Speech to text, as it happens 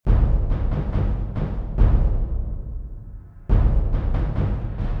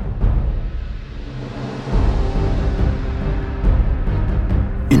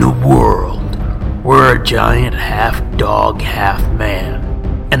giant half-dog,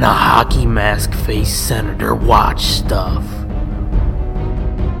 half-man, and a hockey mask-faced senator watch stuff.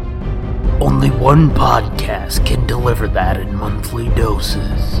 Only one podcast can deliver that in monthly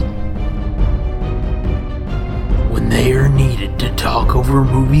doses. When they are needed to talk over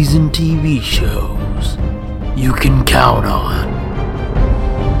movies and TV shows, you can count on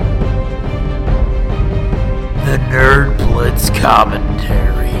the Nerd Blitz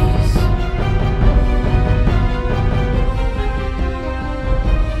Commentaries.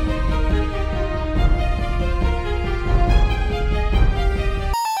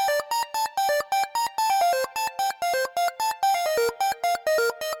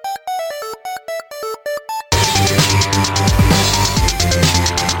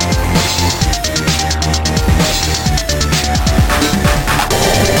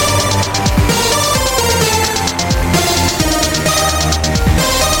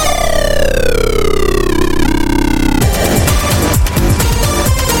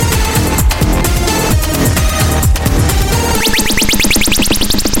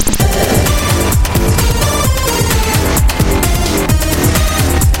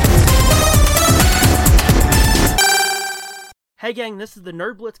 Hey gang, this is the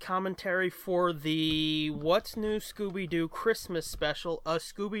Nerd Blitz commentary for the What's New Scooby-Doo Christmas special, a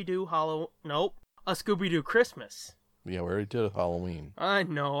Scooby-Doo Christmas. Yeah, we already did a Halloween. I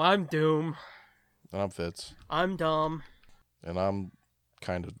know, I'm Doom. And I'm Fitz. I'm dumb. And I'm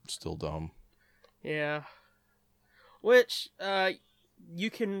kind of still dumb. Yeah. Which, you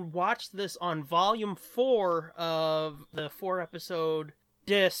can watch this on Volume 4 of the 4-episode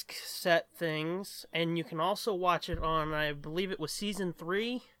disc set things, and you can also watch it on, I believe it was Season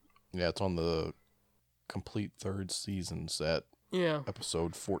 3? Yeah, it's on the complete third season set. Yeah.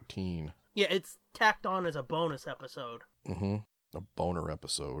 Episode 14. Yeah, it's tacked on as a bonus episode. Mm-hmm. A boner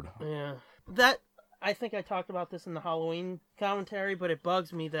episode. Yeah. I think I talked about this in the Halloween commentary, but it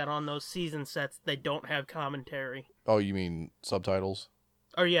bugs me that on those season sets, they don't have commentary. Oh, you mean subtitles?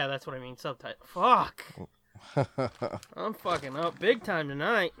 Oh, yeah, that's what I mean, subtitles. Fuck! I'm fucking up big time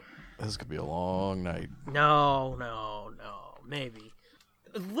tonight. This could be a long night. No, maybe.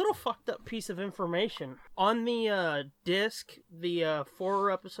 A little fucked up piece of information. On the disc, the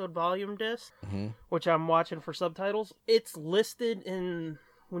 4-episode volume disc, which I'm watching for subtitles, it's listed in,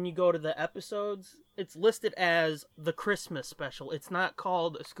 when you go to the episodes, it's listed as the Christmas special. It's not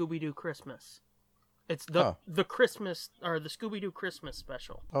called a Scooby-Doo Christmas. It's the Christmas, or the Scooby-Doo Christmas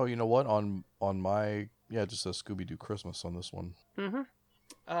special. Oh, you know what? On my, yeah, it just says Scooby-Doo Christmas on this one.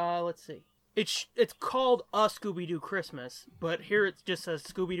 Let's see. It's called a Scooby-Doo Christmas, but here it just says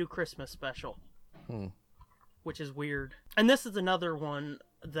Scooby-Doo Christmas special. Which is weird. And this is another one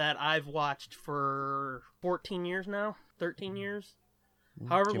that I've watched for 14 years now? 13 years?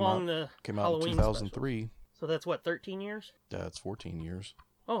 However long the came out Halloween in 2003. special. So that's what, 13 years? Yeah, it's 14 years.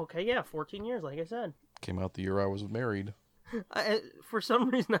 Oh, okay, yeah, 14 years, like I said. Came out the year I was married. For some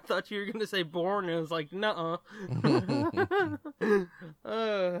reason, I thought you were going to say born, and I was like, nuh-uh.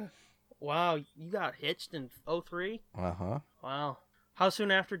 Wow, you got hitched in 03? Uh-huh. Wow. How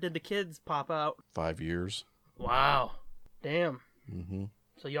soon after did the kids pop out? 5 years. Wow. Damn. Mm-hmm.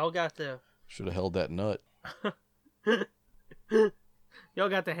 So y'all got to... Should have held that nut. Y'all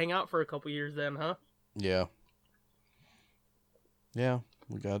got to hang out for a couple years then, huh? Yeah. Yeah,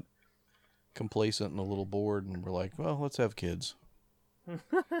 we got complacent and a little bored, and we're like, well, let's have kids. Those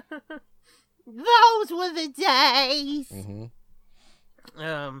were the days!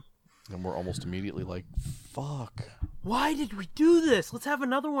 And we're almost immediately like, fuck. Why did we do this? Let's have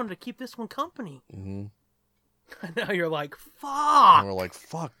another one to keep this one company. And now you're like, fuck! And we're like,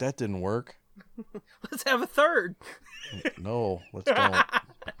 fuck, that didn't work. Let's have a third. No, let's don't.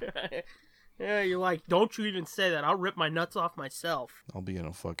 Yeah, you're like, don't you even say that. I'll rip my nuts off myself. I'll be in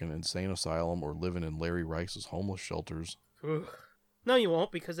a fucking insane asylum or living in Larry Rice's homeless shelters. Ugh. No, you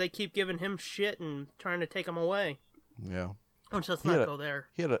won't, because they keep giving him shit and trying to take him away. Yeah. Oh, so let's not go there.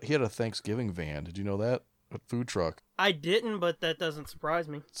 He had a Thanksgiving van. Did you know that? A food truck. I didn't, but that doesn't surprise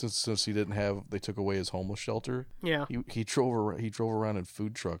me. Since he didn't have, they took away his homeless shelter. Yeah. He drove around in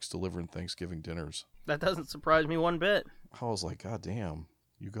food trucks delivering Thanksgiving dinners. That doesn't surprise me one bit. I was like, God damn,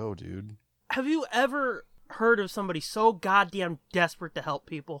 you go, dude. Have you ever heard of somebody so goddamn desperate to help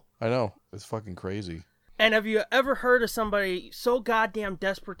people? I know. It's fucking crazy. And have you ever heard of somebody so goddamn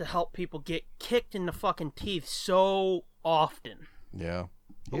desperate to help people get kicked in the fucking teeth so often? Yeah.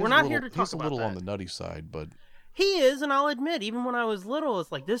 But we're not here to talk about that. He's a little on the nutty side, but... He is, and I'll admit, even when I was little,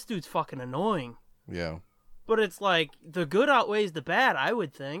 it's like, this dude's fucking annoying. Yeah. But it's like, the good outweighs the bad, I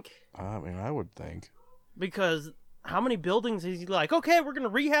would think. I mean, I would think. Because how many buildings is he like, okay, we're going to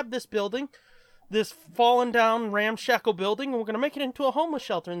rehab this building. this fallen down ramshackle building, and we're going to make it into a homeless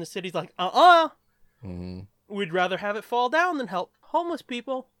shelter. And the city's like, Mm-hmm. We'd rather have it fall down than help homeless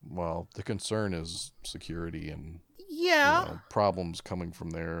people. Well, the concern is security and problems coming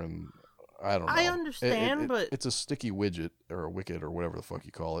from there, and I don't know. I understand, but it's a sticky widget or a wicket or whatever the fuck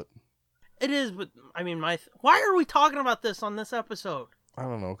you call it. It is, but I mean, why are we talking about this on this episode? I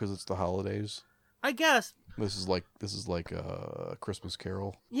don't know, because it's the holidays. I guess This is like a Christmas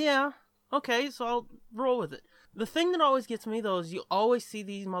Carol. Yeah. Okay, so I'll roll with it. The thing that always gets me, though, is you always see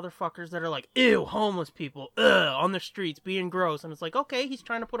these motherfuckers that are like, ew, homeless people, on the streets, being gross. And it's like, okay, he's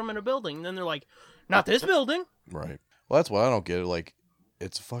trying to put them in a building. And then they're like, not this building. Right. Well, that's what I don't get. Like,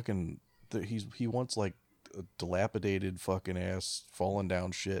 it's fucking, he wants, like, a dilapidated fucking ass, fallen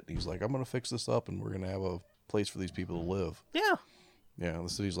down shit. And he's like, I'm going to fix this up, and we're going to have a place for these people to live. Yeah. Yeah, the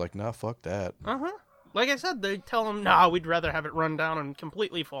city's like, nah, fuck that. Uh-huh. Like I said, they tell him, nah, we'd rather have it run down and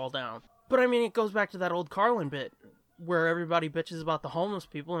completely fall down. But, I mean, it goes back to that old Carlin bit where everybody bitches about the homeless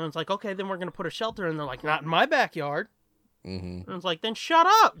people, and it's like, okay, then we're going to put a shelter, and they're like, not in my backyard. Mm-hmm. And it's like, then shut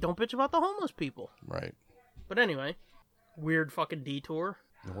up! Don't bitch about the homeless people. Right. But anyway, weird fucking detour.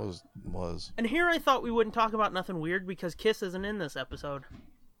 It was. And here I thought we wouldn't talk about nothing weird because Kiss isn't in this episode.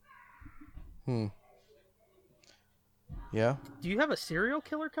 Yeah? Do you have a serial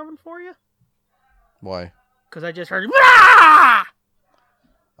killer coming for you? Why? Because I just heard, ah!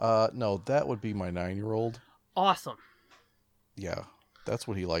 No, that would be my 9-year-old. Awesome. Yeah, that's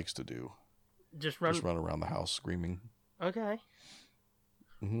what he likes to do. Just run around the house screaming. Okay.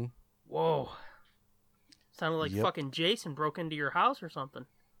 Mm-hmm. Whoa. Sounded like fucking Jason broke into your house or something.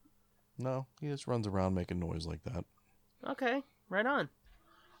 No, he just runs around making noise like that. Okay, right on.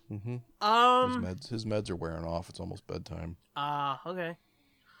 Mm-hmm. His meds are wearing off. It's almost bedtime. Okay.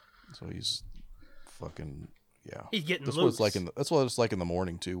 So he's fucking He's getting that's loose. That's what it's like in the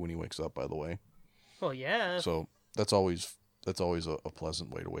morning too when he wakes up. By the way. Well, yeah. So that's always a pleasant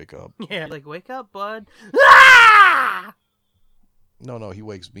way to wake up. Yeah, like wake up, bud. Ah! No, he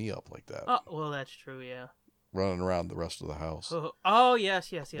wakes me up like that. Oh, well, that's true. Yeah. Running around the rest of the house. Oh,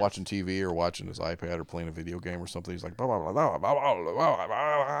 yes. Watching TV or watching his iPad or playing a video game or something. He's like, blah, blah,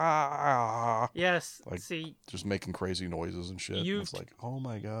 blah, yes. Like, see, just making crazy noises and shit. And it's like, oh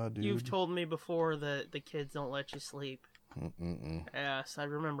my god, dude. You've told me before that the kids don't let you sleep. Mm-mm. Yes, I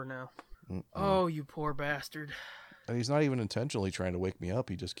remember now. Mm-mm. Oh, you poor bastard. And he's not even intentionally trying to wake me up.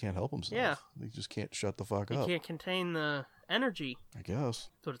 He just can't help himself. Yeah. He just can't shut the fuck He up. can't contain the energy. I guess.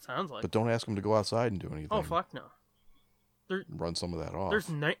 That's what it sounds like. But don't ask him to go outside and do anything. Oh, fuck no. Run some of that off.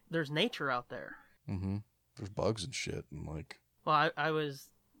 There's nature out there. Mm-hmm. There's bugs and shit and like. Well, I was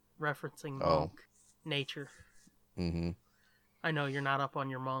referencing monk nature. Mm-hmm. I know you're not up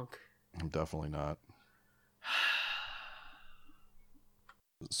on your monk. I'm definitely not.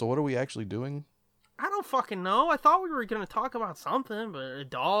 So what are we actually doing? I don't fucking know. I thought we were going to talk about something, but a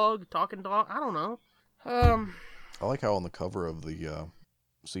talking dog. I don't know. I like how on the cover of the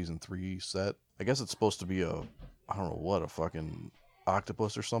season 3 set, I guess it's supposed to be a fucking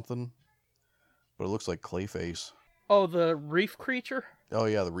octopus or something, but it looks like Clayface. Oh, the reef creature? Oh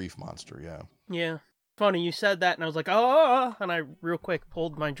yeah, the reef monster, yeah. Yeah. Funny, you said that, and I was like, oh, and I real quick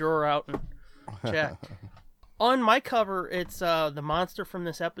pulled my drawer out and checked. On my cover, it's the monster from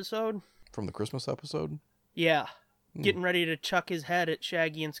this episode. From the Christmas episode? Yeah. Getting ready to chuck his head at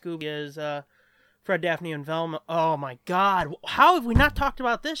Shaggy and Scooby as Fred, Daphne, and Velma. Oh my god. How have we not talked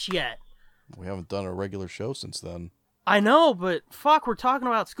about this yet? We haven't done a regular show since then. I know, but fuck, we're talking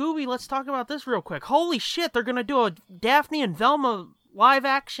about Scooby. Let's talk about this real quick. Holy shit, they're gonna do a Daphne and Velma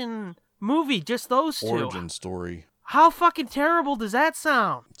live-action movie, just those two. Origin story. How fucking terrible does that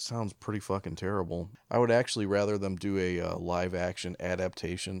sound? It sounds pretty fucking terrible. I would actually rather them do a live-action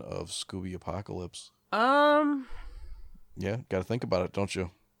adaptation of Scooby Apocalypse. Yeah, gotta think about it, don't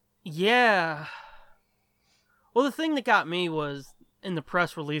you? Yeah. Well, the thing that got me was, in the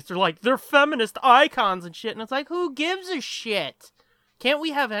press release, they're feminist icons and shit, and it's like, who gives a shit? Can't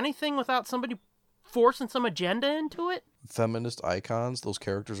we have anything without somebody forcing some agenda into it? Feminist icons? Those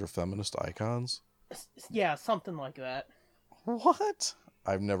characters are feminist icons? Yeah, something like that. What?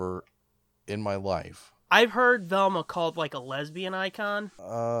 I've never, in my life. I've heard Velma called like a lesbian icon.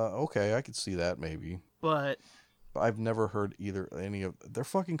 Okay, I could see that maybe. But I've never heard any of, they're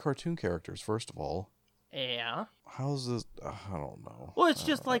fucking cartoon characters, first of all. Yeah. How's this? I don't know. Well, it's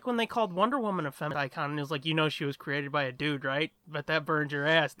just like when they called Wonder Woman a feminist icon, and it was like, she was created by a dude, right? But that burns your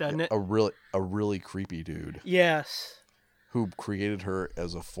ass, doesn't it? A really creepy dude. Yes. Who created her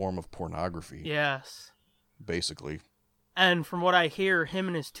as a form of pornography. Yes. Basically. And from what I hear, him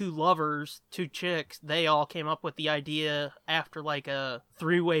and his 2 lovers, 2 chicks, they all came up with the idea after like a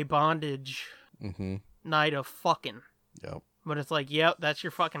 3-way bondage Night of fucking. Yep. But it's like, yep, that's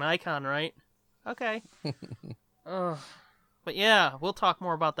your fucking icon, right? Okay. But yeah, we'll talk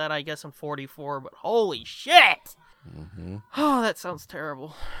more about that, I guess, in 44, but holy shit! Oh, that sounds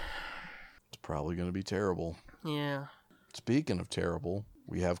terrible. It's probably going to be terrible. Yeah. Speaking of terrible,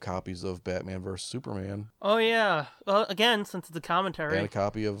 we have copies of Batman vs. Superman. Oh, yeah. Again, since it's a commentary. And a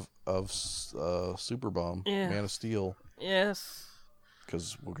copy of Superbum, Man of Steel. Yes.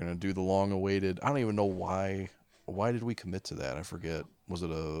 Because we're going to do the long-awaited... I don't even know why... Why did we commit to that? I forget. Was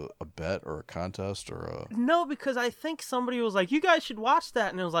it a bet or a contest or a... No, because I think somebody was like, you guys should watch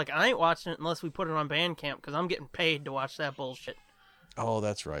that. And it was like, I ain't watching it unless we put it on Bandcamp because I'm getting paid to watch that bullshit. Oh,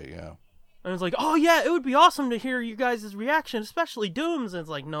 that's right, yeah. And it's like, oh yeah, it would be awesome to hear you guys' reaction, especially Doom's. And it's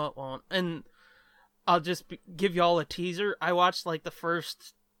like, no, it won't. And I'll just give y'all a teaser. I watched like the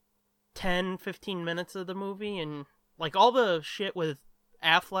first 10, 15 minutes of the movie, and like all the shit with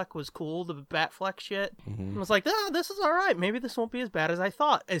Affleck was cool, the Batfleck shit. I was like, this is alright. Maybe this won't be as bad as I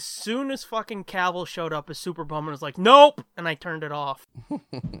thought. As soon as fucking Cavill showed up as Superbum, and was like, nope! And I turned it off.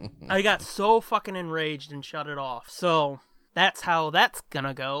 I got so fucking enraged and shut it off. So, that's how that's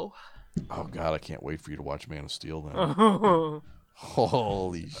gonna go. Oh god, I can't wait for you to watch Man of Steel then.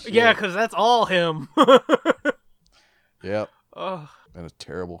 Holy shit. Yeah, because that's all him. Yep. Ugh. And a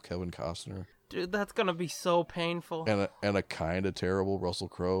terrible Kevin Costner. Dude, that's gonna be so painful. And a kind of terrible Russell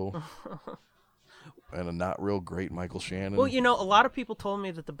Crowe. And a not real great Michael Shannon. Well, you know, a lot of people told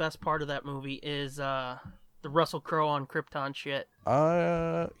me that the best part of that movie is the Russell Crowe on Krypton shit.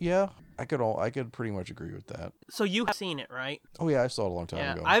 Yeah, I could pretty much agree with that. So you have seen it, right? Oh yeah, I saw it a long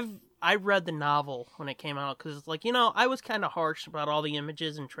time ago. I read the novel when it came out because, like, you know, I was kind of harsh about all the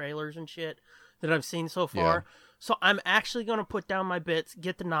images and trailers and shit that I've seen so far. Yeah. So I'm actually going to put down my bits,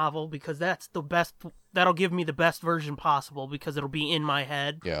 get the novel, because that's the best. That'll give me the best version possible because it'll be in my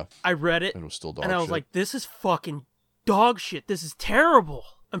head. Yeah. I read it, and it was still dog and I was shit. like, this is fucking dog shit. This is terrible.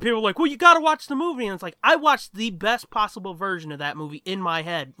 And people were like, well, you got to watch the movie. And it's like, I watched the best possible version of that movie in my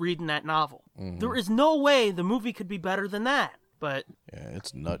head reading that novel. There is no way the movie could be better than that. But yeah,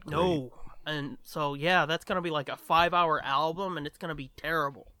 it's not great. No. And so, yeah, that's going to be like a 5-hour album, and it's going to be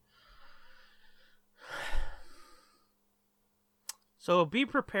terrible. So be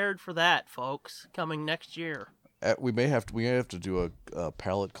prepared for that, folks, coming next year. We may have to do a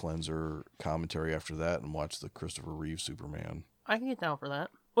palate cleanser commentary after that and watch the Christopher Reeve Superman. I can get down for that.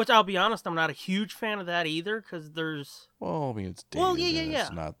 Which, I'll be honest, I'm not a huge fan of that either, because there's... Well, I mean, it's dated. Well, yeah.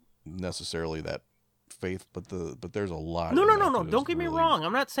 It's not necessarily that faith, but there's a lot. No. Don't get me wrong.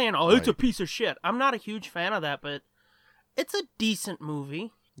 I'm not saying, it's a piece of shit. I'm not a huge fan of that, but it's a decent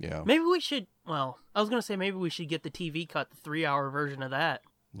movie. Yeah. Maybe we should... Well, I was going to say maybe we should get the TV cut, the 3-hour version of that.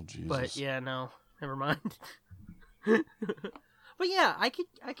 Oh, Jesus. But, yeah, no. Never mind. But, yeah, I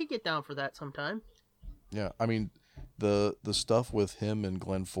could get down for that sometime. Yeah, I mean, the stuff with him and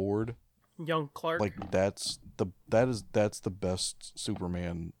Glenn Ford... Young Clark. Like, that's the best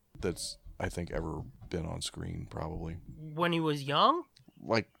Superman that's, I think, ever been on screen, probably. When he was young?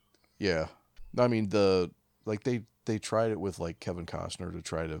 Like, yeah. I mean, they tried it with, like, Kevin Costner to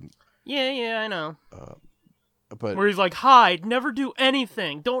try to... Yeah, I know. But where he's like, hide, never do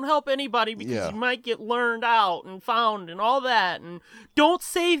anything. Don't help anybody because you might get learned out and found and all that. And don't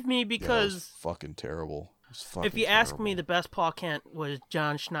save me because... it was fucking terrible. It was fucking if you ask me, the best Paul Kent was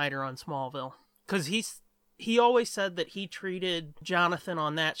John Schneider on Smallville. Because he always said that he treated Jonathan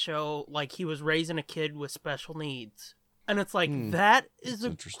on that show like he was raising a kid with special needs. And it's like, that is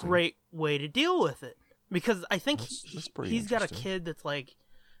a great way to deal with it. Because I think he's got a kid that's like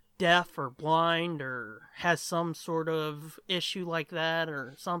deaf or blind or has some sort of issue like that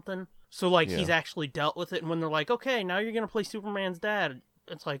or something. So like he's actually dealt with it. And when they're like, okay, now you're going to play Superman's dad.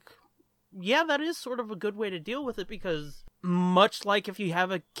 It's like, yeah, that is sort of a good way to deal with it because much like if you have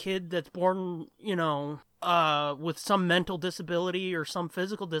a kid that's born, you know, with some mental disability or some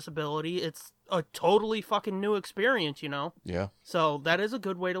physical disability, it's a totally fucking new experience, you know? Yeah. So that is a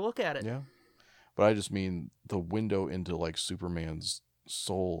good way to look at it. Yeah. But I just mean the window into like Superman's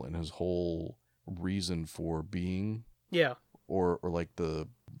soul and his whole reason for being. Yeah. Or like the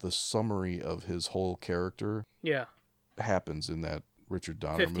summary of his whole character. Yeah. Happens in that Richard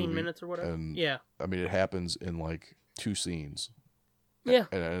Donner 15 movie. minutes or whatever. And, yeah. I mean, it happens in like 2 scenes. Yeah.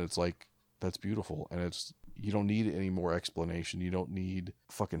 And it's like, that's beautiful. And it's, you don't need any more explanation. You don't need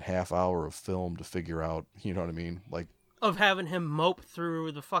fucking half hour of film to figure out, you know what I mean? Like, of having him mope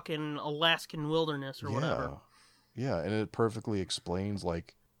through the fucking Alaskan wilderness or whatever. Yeah, and it perfectly explains,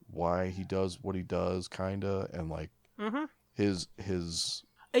 like, why he does what he does, kinda, and, like, his...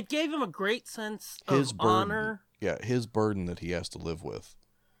 It gave him a great sense of honor. Yeah, his burden that he has to live with.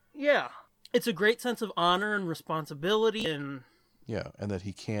 Yeah. it's a great sense of honor and responsibility, and yeah, and that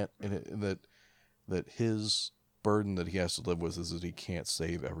he can't, and that his burden that he has to live with is that he can't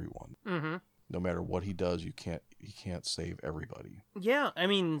save everyone. mm-hmm. No matter what he does, he can't save everybody. Yeah, I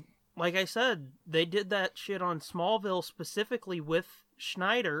mean, like I said, they did that shit on Smallville specifically with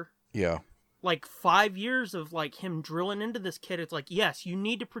Schneider. Yeah. Like 5 years of like him drilling into this kid. It's like, yes, you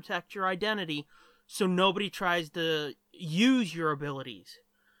need to protect your identity so nobody tries to use your abilities.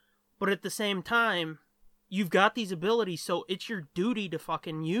 But at the same time, you've got these abilities, so it's your duty to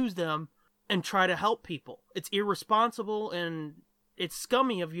fucking use them and try to help people. It's irresponsible and it's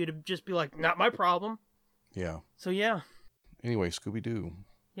scummy of you to just be like, not my problem. Yeah. So yeah. Anyway, Scooby-Doo.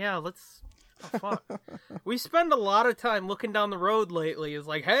 Yeah, let's... Oh, fuck. We spend a lot of time looking down the road lately. It's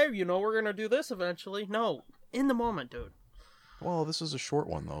like, hey, we're going to do this eventually. No, in the moment, dude. Well, this is a short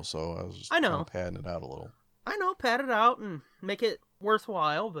one, though, so I was just kind of padding it out a little. I know, pad it out and make it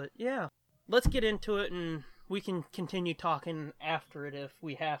worthwhile, but yeah. Let's get into it, and we can continue talking after it if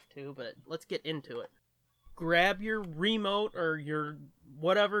we have to, but let's get into it. Grab your remote or your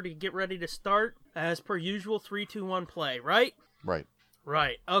whatever to get ready to start. As per usual, 3, 2, 1, play, right? Right.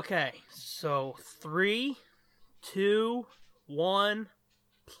 Right, okay. So, 3, 2, 1,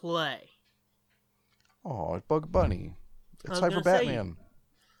 play. Oh, it's Bug Bunny. It's time for Batman.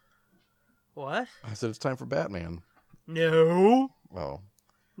 What? I said it's time for Batman. No. Oh.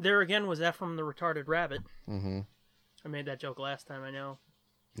 There again was Ephraim the Retarded Rabbit. Mm-hmm. I made that joke last time, I know.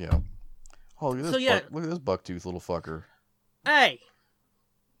 Yeah. Oh, look at this. So, yeah. Look at this bucktooth little fucker. Hey!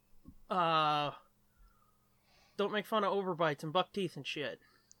 Don't make fun of overbites and buck teeth and shit.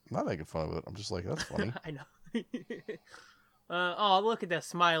 I'm not making fun of it. I'm just like, that's funny. I know. Oh, look at that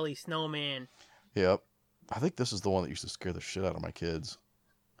smiley snowman. Yep. I think this is the one that used to scare the shit out of my kids.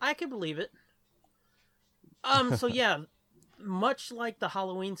 I can believe it. So yeah, much like the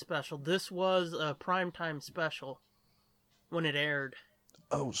Halloween special, this was a primetime special when it aired.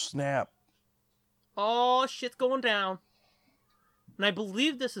 Oh, snap. Oh, shit's going down. And I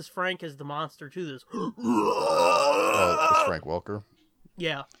believe this is Frank as the monster, too. This. It's Frank Welker.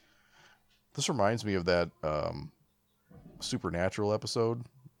 Yeah. This reminds me of that Supernatural episode.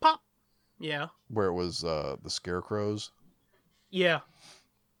 Pop. Yeah. Where it was the scarecrows. Yeah.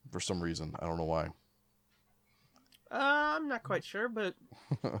 For some reason. I don't know why. I'm not quite sure, but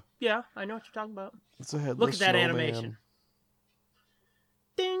yeah, I know what you're talking about. It's a headless Look at that snowman. animation.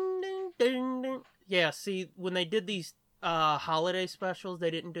 Ding, ding, ding, ding. Yeah, see, when they did these holiday specials,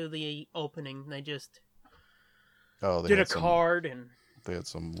 they didn't do the opening. They just did a card and... They had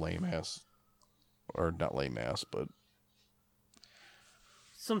some lame-ass... Or not lame-ass, but...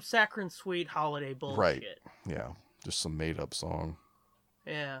 Some saccharine sweet holiday bullshit. Right, yeah. Just some made-up song.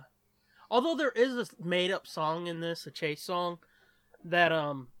 Yeah. Although there is a made-up song in this, a Chase song, that,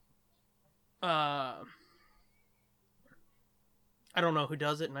 I don't know who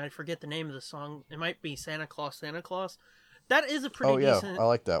does it, and I forget the name of the song. It might be Santa Claus, Santa Claus. That is a pretty decent... I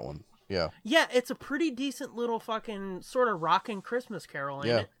like that one. Yeah. Yeah, it's a pretty decent little fucking sort of rocking Christmas carol,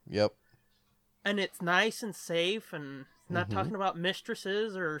 ain't it? Yep. And it's nice and safe, and not talking about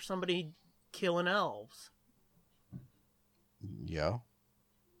mistresses or somebody killing elves. Yeah.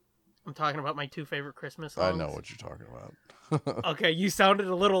 I'm talking about my 2 favorite Christmas songs. I know what you're talking about. Okay, you sounded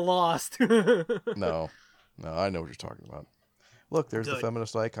a little lost. No, I know what you're talking about. Look, there's Good. the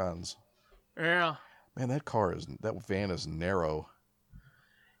feminist icons. Yeah. Man, that van is narrow.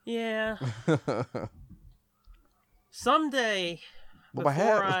 Yeah. Someday, Well,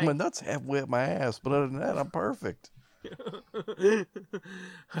 my nuts halfway up my ass, but other than that, I'm perfect.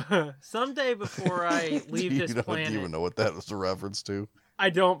 Someday before I leave this planet... Do you even know what that was a reference to? I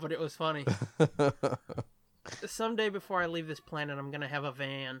don't, but it was funny. Someday before I leave this planet, I'm going to have a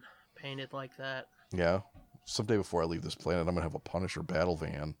van painted like that. Yeah. Someday before I leave this planet, I'm going to have a Punisher battle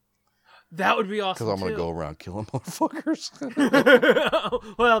van. That would be awesome, because I'm going to go around killing motherfuckers.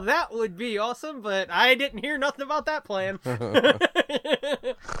 Well, that would be awesome, but I didn't hear nothing about that plan. But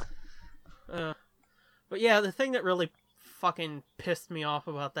yeah, the thing that really fucking pissed me off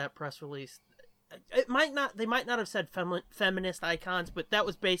about that press release, they might not have said feminist icons, but that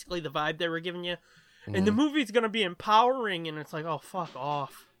was basically the vibe they were giving you. Mm-hmm. And the movie's going to be empowering, and it's like, oh, fuck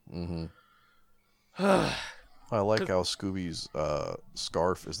off. Mm-hmm. I like how Scooby's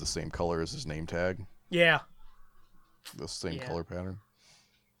scarf is the same color as his name tag. Yeah. The same color pattern.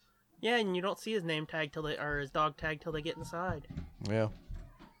 Yeah, and you don't see his name tag or his dog tag till they get inside. Yeah.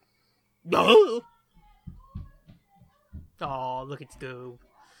 Oh, look at Scoob.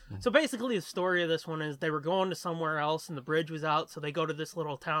 So basically the story of this one is they were going to somewhere else and the bridge was out, so they go to this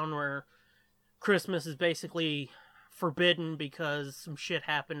little town where Christmas is basically forbidden because some shit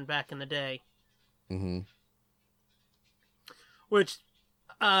happened back in the day. Mm-hmm. Which,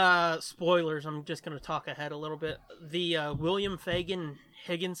 spoilers, I'm just going to talk ahead a little bit. The William Fagan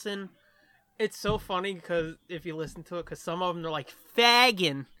Higginson, it's so funny because if you listen to it, because some of them are like,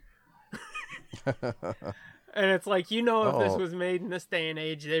 Fagin. And it's like, if this was made in this day and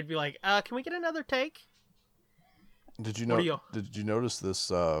age, they'd be like, can we get another take? Did you notice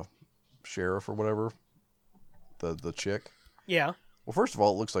this sheriff or whatever? The chick? Yeah. Well, first of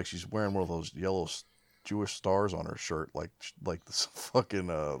all, it looks like she's wearing one of those yellow Jewish stars on her shirt, like this fucking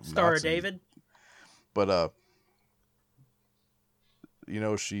Star Nazi. of David. But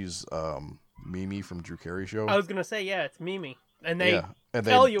she's Mimi from Drew Carey Show. I was gonna say, yeah, it's Mimi, and they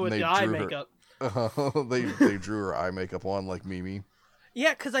tell you with the eye makeup. They drew her eye makeup on like Mimi.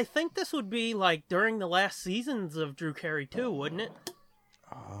 Yeah, because I think this would be like during the last seasons of Drew Carey too, wouldn't it?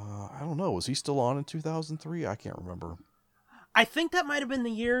 I don't know. Was he still on in 2003? I can't remember. I think that might have been the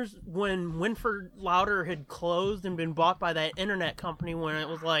years when Winford Louder had closed and been bought by that internet company when it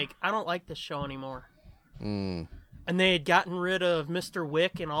was like, I don't like this show anymore. Mm. And they had gotten rid of Mr.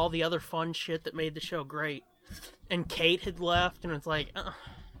 Wick and all the other fun shit that made the show great. And Kate had left, and it's like,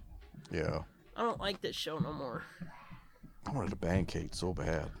 yeah, I don't like this show no more. I wanted to bang Kate so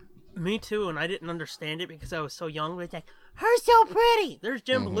bad. Me too, and I didn't understand it because I was so young. But it's like, her so pretty! There's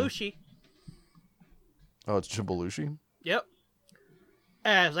Jim Belushi. Oh, it's Jim Belushi? Yep.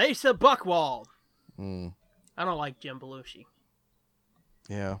 As Asa Buchwald. Mm. I don't like Jim Belushi.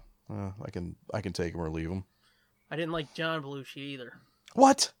 Yeah, I can take him or leave him. I didn't like John Belushi either.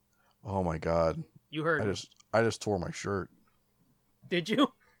 What? Oh my God! You heard me. I just tore my shirt. Did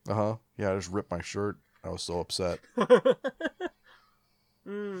you? Yeah, I just ripped my shirt. I was so upset.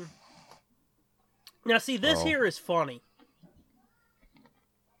 Now, see, this here is funny.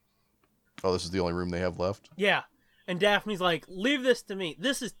 Oh, this is the only room they have left? Yeah. And Daphne's like, leave this to me.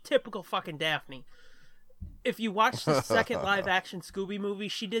 This is typical fucking Daphne. If you watch the second live-action Scooby movie,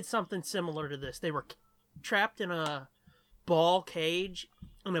 she did something similar to this. They were trapped in a ball cage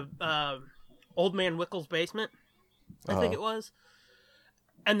in a Old Man Wickles' basement, I think it was.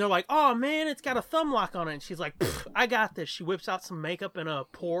 And they're like, oh, man, it's got a thumb lock on it. And she's like, I got this. She whips out some makeup and a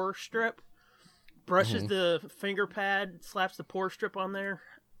pore strip, brushes the finger pad, slaps the pore strip on there,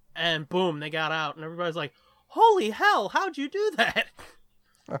 and boom, they got out. And everybody's like, holy hell, how'd you do that?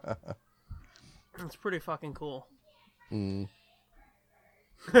 It's pretty fucking cool. Mm.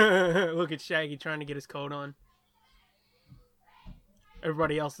 Look at Shaggy trying to get his coat on.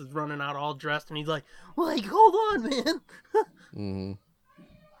 Everybody else is running out all dressed, and he's like, hold on, man. Mm-hmm.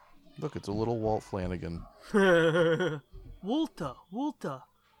 Look, it's a little Walt Flanagan. Walter,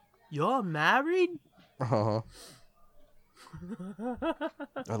 you're married? Uh-huh.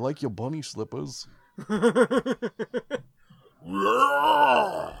 I like your bunny slippers. That's a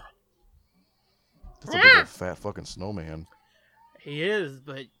big old fat fucking snowman. He is,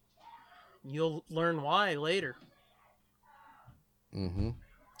 but you'll learn why later. Mm-hmm.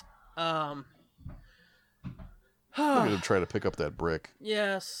 I'm gonna try to pick up that brick.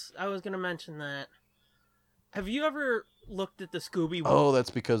 Yes, I was gonna mention that. Have you ever looked at the Scooby? Oh, that's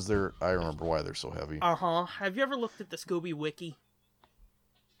because I remember why they're so heavy. Have you ever looked at the Scooby Wiki?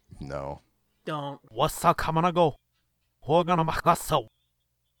 No. Don't. Wasa kamanago. Hogana makasa.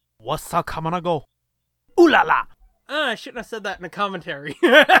 Wasa kamanago. Ooh la la. I shouldn't have said that in a commentary.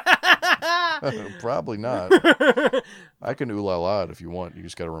 Probably not. I can ooh la la it if you want. You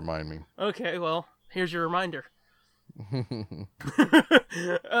just gotta remind me. Okay, well, here's your reminder. But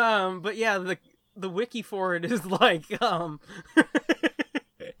yeah, the wiki for it is like, oh,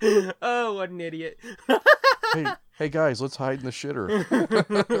 what an idiot. hey guys, let's hide in the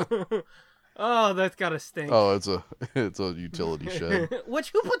shitter. Oh, that's gotta stink. Oh, it's a utility shed.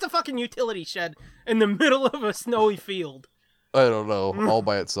 Who put the fucking utility shed in the middle of a snowy field? I don't know, all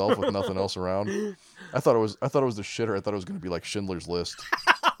by itself with nothing else around. I thought it was the shitter. I thought it was gonna be like Schindler's List.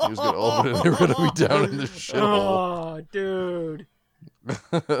 He was gonna open it and they were gonna be down in the shithole. Oh, dude.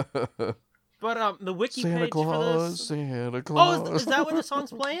 But the wiki Santa page Claus, for this. Santa Claus. Oh, is that when the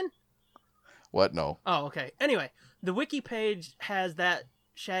song's playing? What? No. Oh, okay. Anyway, the wiki page has that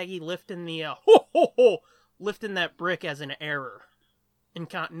Shaggy lifting the lifting that brick as an error in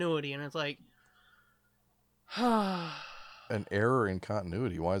continuity, and it's like an error in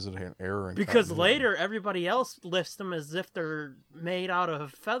continuity. Why is it an error in because continuity? later everybody else lifts them as if they're made out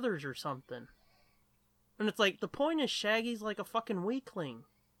of feathers or something, and it's like the point is Shaggy's like a fucking weakling,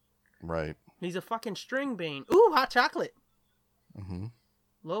 right? He's a fucking string bean. Ooh, hot chocolate. Mm-hmm.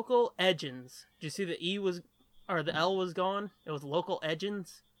 Local Edgins. Did you see the L was gone? It was local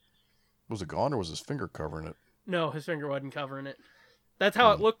Edgins. Was it gone or was his finger covering it? No, his finger wasn't covering it. That's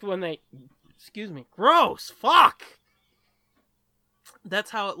how it looked when they... Excuse me. Gross! Fuck!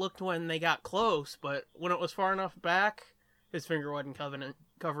 That's how it looked when they got close, but when it was far enough back, his finger wasn't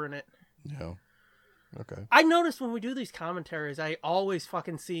covering it. Yeah. Okay. I noticed when we do these commentaries, I always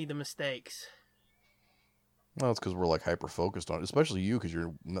fucking see the mistakes. Well, it's because we're like hyper focused on it, especially you, because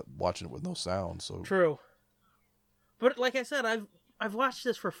you're watching it with no sound. So True. But like I said, I've watched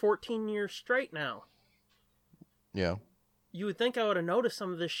this for 14 years straight now. Yeah. You would think I would have noticed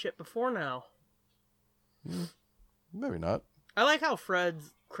some of this shit before now. Maybe not. I like how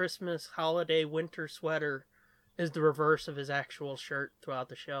Fred's Christmas holiday winter sweater is the reverse of his actual shirt throughout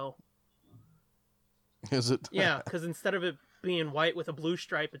the show. Is it? Yeah, because instead of it being white with a blue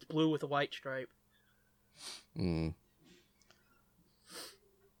stripe, it's blue with a white stripe. Mm.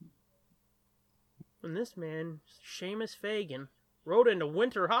 And this man, Seamus Fagan, rode into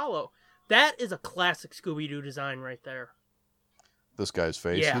Winter Hollow. That is a classic Scooby-Doo design right there. This guy's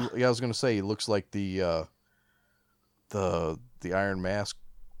face. Yeah. I was gonna say he looks like the Iron Mask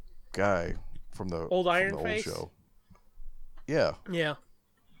guy from the Old from Iron the Face? old show. Yeah. Yeah.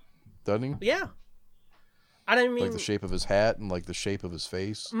 Doesn't he? Yeah. I didn't mean... Like the shape of his hat and like the shape of his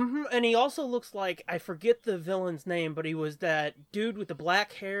face. Mm-hmm. And he also looks like, I forget the villain's name, but he was that dude with the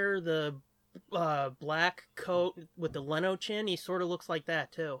black hair, the black coat with the Leno chin. He sort of looks like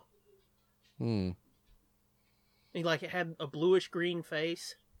that too. Hmm. He like had a bluish green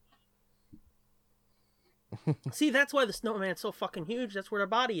face. See, that's why the snowman's so fucking huge. That's where the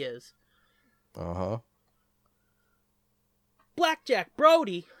body is. Uh-huh. Blackjack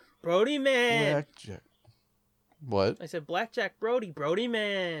Brody. Brody man. Blackjack. What? I said Blackjack Brody. Brody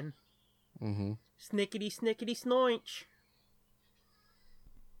man. Mm-hmm. Snickety snickety snoinch.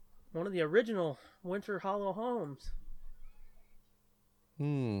 One of the original Winter Hollow homes.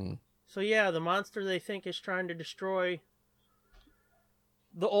 Hmm. So yeah, the monster they think is trying to destroy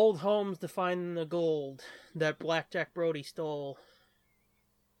the old homes to find the gold that Blackjack Brody stole.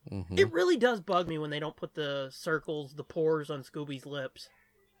 Mm-hmm. It really does bug me when they don't put the circles, the pores on Scooby's lips.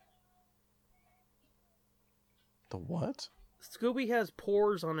 The what? Scooby has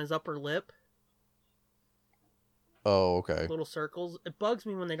pores on his upper lip. Oh, okay. Little circles. It bugs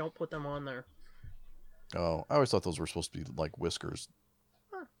me when they don't put them on there. Oh, I always thought those were supposed to be like whiskers.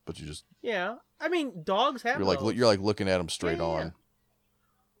 Huh. But you just... Yeah. I mean, dogs have those. You're like looking at them straight Yeah, yeah. on.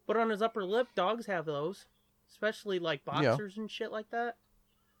 But on his upper lip, dogs have those. Especially like boxers and shit like that.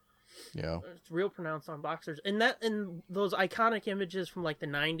 Yeah. It's real pronounced on boxers. And those iconic images from like the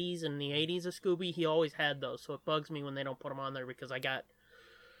 90s and the 80s of Scooby, he always had those. So it bugs me when they don't put them on there because I got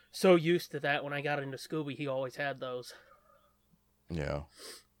so used to that when I got into Scooby, he always had those. Yeah.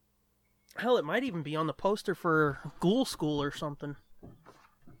 Hell, it might even be on the poster for Ghoul School or something.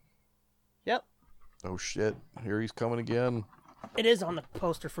 Yep. Oh shit. Here he's coming again. It is on the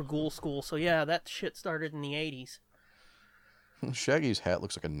poster for Ghoul School. So yeah, that shit started in the 80s. Shaggy's hat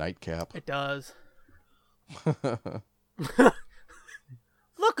looks like a nightcap. It does. Look,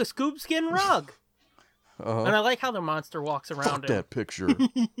 a scoopskin rug. Uh-huh. And I like how the monster walks around Fuck him. that picture.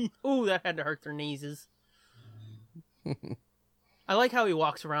 Ooh, that had to hurt their knees. I like how he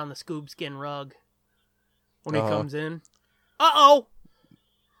walks around the scoopskin rug when he comes in. Uh-oh!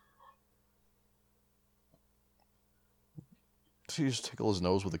 He just tickle his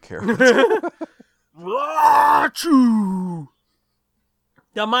nose with a carrot. Achoo!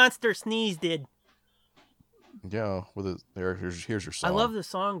 The monster sneezed, did. Yeah, with it. Here's your song. I love this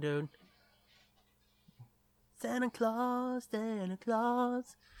song, dude. Santa Claus,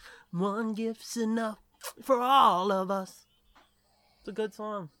 one gift's enough for all of us. It's a good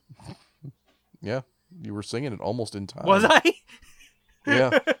song. Yeah, you were singing it almost in time. Was I?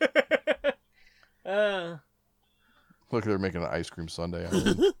 Yeah. Look, they're making an ice cream sundae.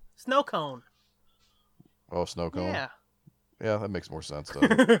 Snow cone. Oh, snow cone. Yeah. Yeah, that makes more sense, though. He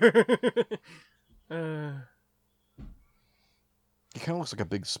kind of looks like a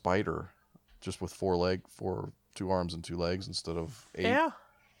big spider, just with 2 arms and 2 legs instead of 8. Yeah.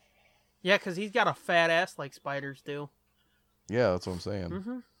 Yeah, because he's got a fat ass like spiders do. Yeah, that's what I'm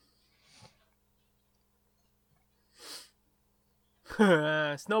saying.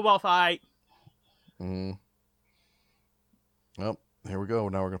 Mm-hmm. Snowball fight. Mm-hmm. Well, here we go.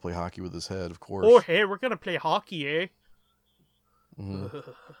 Now we're going to play hockey with his head, of course. Oh, hey, we're going to play hockey, eh?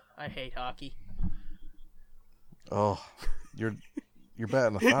 Mm-hmm. I hate hockey. Oh, you're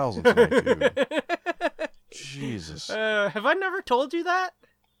batting 1,000 tonight, dude. Jesus. Have I never told you that?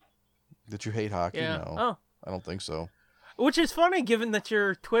 Did you hate hockey? Yeah. No. Oh. I don't think so. Which is funny, given that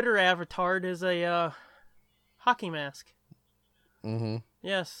your Twitter avatar is a hockey mask. Mm-hmm.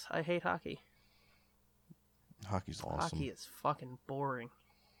 Yes, I hate hockey. Hockey's awesome. Hockey is fucking boring.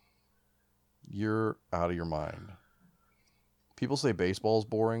 You're out of your mind. People say baseball's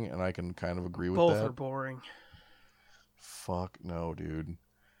boring, and I can kind of agree with Both that. are boring. Fuck no, dude.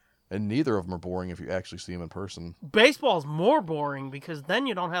 And neither of them are boring if you actually see them in person. Baseball's more boring because then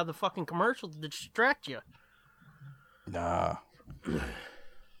you don't have the fucking commercials to distract you. Nah.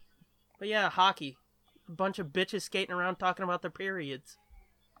 But yeah, hockey. A bunch of bitches skating around talking about their periods.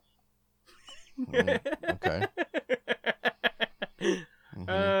 Okay.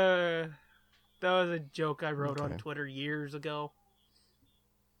 That was a joke I wrote on Twitter years ago.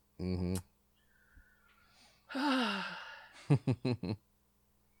 Mm-hmm.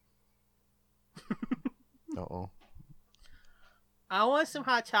 Uh-oh. I want some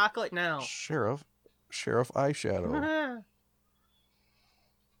hot chocolate now. Sheriff eyeshadow.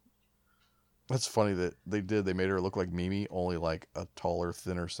 That's funny that they made her look like Mimi, only like a taller,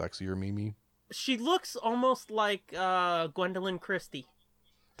 thinner, sexier Mimi. She looks almost like Gwendolyn Christie.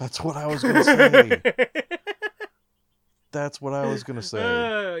 That's what I was gonna say. That's what I was gonna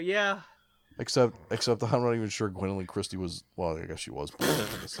say. Yeah. Except I'm not even sure Gwendolyn Christie was. Well, I guess she was when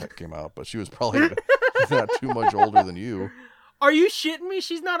this came out, but she was probably not too much older than you. Are you shitting me?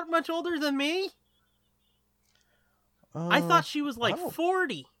 She's not much older than me. I thought she was like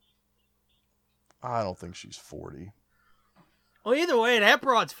 40. I don't think she's 40. Well, either way, that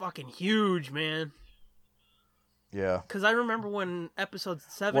broad's fucking huge, man. Yeah. Because I remember when episode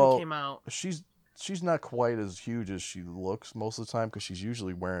 7 came out. She's not quite as huge as she looks most of the time because she's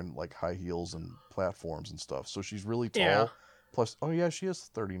usually wearing like high heels and platforms and stuff. So she's really tall. Yeah. Plus, oh yeah, she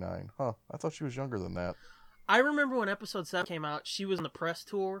is 39. Huh. I thought she was younger than that. I remember when episode 7 came out, she was on the press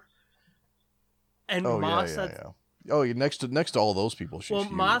tour. And Oh, Ma yeah. said... Oh, yeah, next to all those people, she's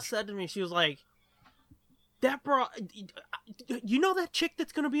huge. Ma said to me, she was like, that broad... You know that chick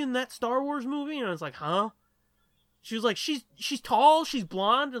that's going to be in that Star Wars movie? And I was like, huh? She was like, she's tall, she's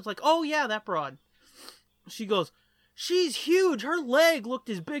blonde. I was like, oh yeah, that broad. She goes, she's huge. Her leg looked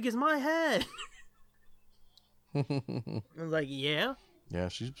as big as my head. I was like, yeah. Yeah,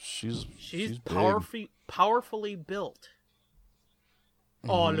 she's powerfully built. Mm-hmm.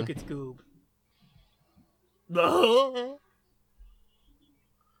 Oh, look at Scoob.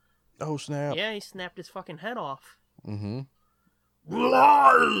 Oh, snap. Yeah, he snapped his fucking head off. Mm-hmm.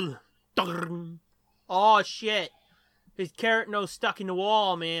 Oh, shit. His carrot nose stuck in the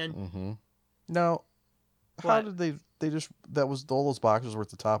wall, man. Mm-hmm. Now, how did they just... That was... All those boxes were at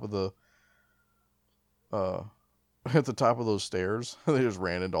the top of the... At the top of those stairs. They just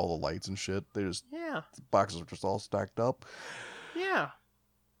ran into all the lights and shit. The boxes were just all stacked up. Yeah.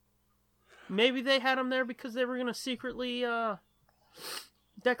 Maybe they had them there because they were going to secretly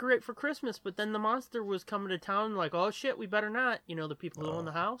decorate for Christmas, but then the monster was coming to town like, oh shit, we better not. You know, the people who own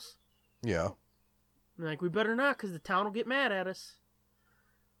the house. Yeah. And like, we better not because the town will get mad at us.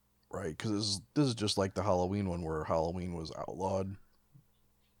 Right, because this is just like the Halloween one where Halloween was outlawed.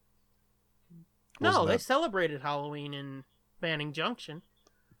 No, they celebrated Halloween in Banning Junction.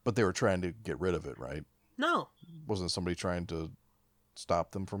 But they were trying to get rid of it, right? No. Wasn't somebody trying to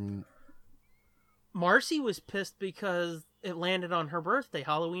stop them from... Marcy was pissed because it landed on her birthday.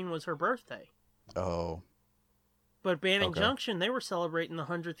 Halloween was her birthday. Oh. But Banning Junction, they were celebrating the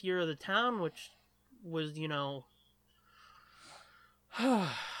 100th year of the town, which was, you know,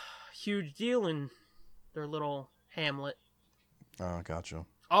 huge deal in their little hamlet. Oh, gotcha.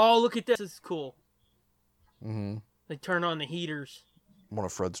 Oh, look at this. This is cool. Mm-hmm. They turn on the heaters. One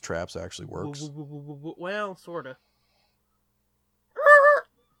of Fred's traps actually works. Well, sort of.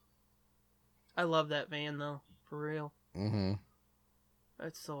 I love that van, though. For real. Mm-hmm.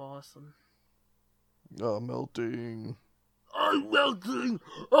 That's so awesome. Oh, melting. I'm melting.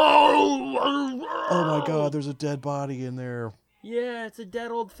 Oh my God, there's a dead body in there. Yeah, it's a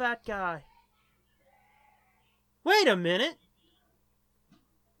dead old fat guy. Wait a minute.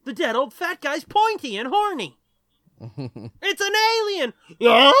 The dead old fat guy's pointy and horny. It's an alien.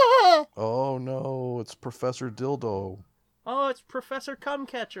 Yeah. Oh no, it's Professor Dildo. Oh, it's Professor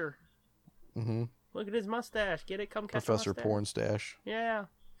Cumcatcher. Mm-hmm. Look at his mustache. Get it? Cumcatcher Professor mustache. Pornstache. Yeah.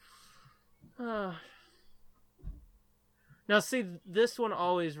 Now, see, this one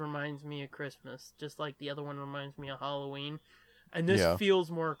always reminds me of Christmas, just like the other one reminds me of Halloween. And this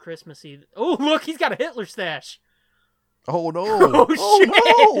feels more Christmassy. Oh, look, he's got a Hitler stash. Oh, no.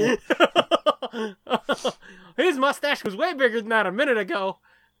 Oh, shit. His mustache was way bigger than that a minute ago.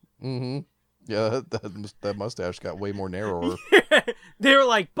 Mm-hmm. Yeah, that mustache got way more narrower. They were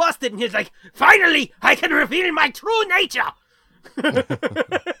like, busted, and he's like, finally, I can reveal my true nature.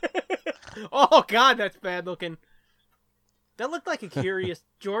 Oh, God, that's bad looking. That looked like a Curious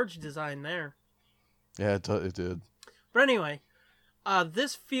George design there. Yeah, it did. But anyway,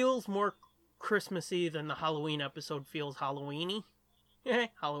 this feels more Christmassy than the Halloween episode feels Halloweeny.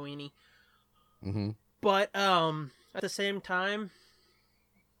 Halloweeny. Mm-hmm. But at the same time,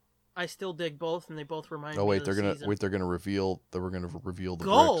 I still dig both, and they both remind me of the season. They're gonna reveal the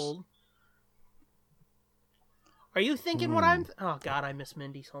gold. Are you thinking what I'm? Oh God, I miss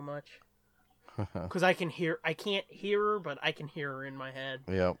Mindy so much. Because I can't hear her, but I can hear her in my head.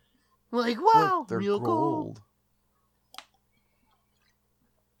 Yeah. Like, wow, look, they're real gold.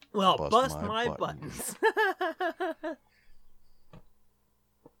 Well, bust my buttons.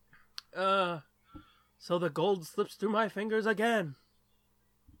 So the gold slips through my fingers again.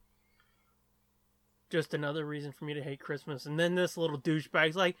 Just another reason for me to hate Christmas. And then this little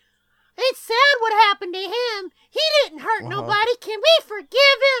douchebag's like, it's sad what happened to him. He didn't hurt nobody. Can we forgive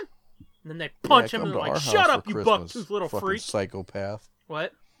him? And then they punch him and they're like, shut up, you bucktooth little freak. Psychopath.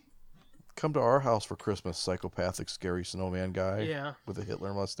 What? Come to our house for Christmas, psychopathic, scary snowman guy. Yeah. With a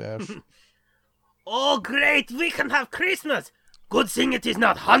Hitler mustache. Oh, great. We can have Christmas. Good thing it is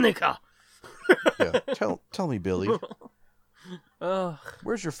not Hanukkah. Yeah. Tell me, Billy.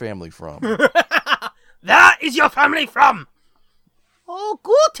 Where's your family from? Where is your family from? Oh,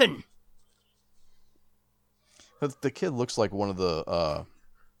 guten. The kid looks like one of the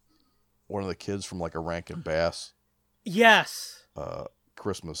kids from like a Rankin Bass. Yes.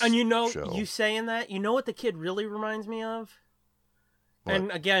 Christmas. And show. You saying that, you know what the kid really reminds me of? What?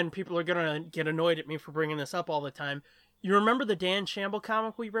 And again, people are gonna get annoyed at me for bringing this up all the time. You remember the Dan Shamble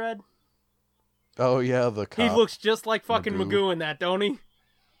comic we read? Oh yeah, the cop. He looks just like fucking Magoo in that, don't he?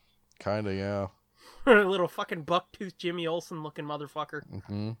 Kinda, yeah. A little fucking bucktooth Jimmy Olsen looking motherfucker.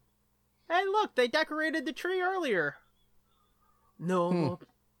 Mm-hmm. Hey, look, they decorated the tree earlier. No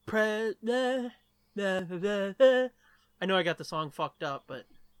I know I got the song fucked up, but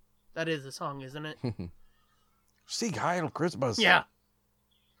that is the song, isn't it? Sieg Heil Christmas. Yeah.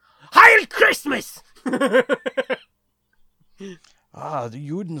 Heil Christmas! The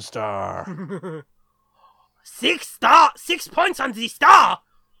Judenstar. 6 points on the star!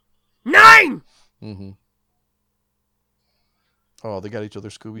 9! Mm-hmm. Oh, they got each other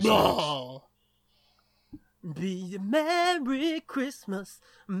Scooby-Doo. Oh. Be a Merry Christmas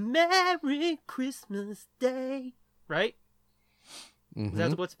Day. Right? Mm-hmm. Is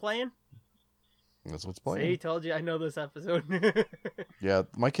that what's playing? That's what's playing. See, told you I know this episode. Yeah,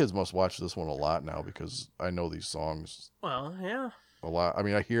 my kids must watch this one a lot now because I know these songs. Well, yeah. A lot. I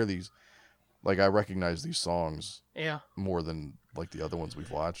mean, I hear these, like I recognize these songs. Yeah. More than like the other ones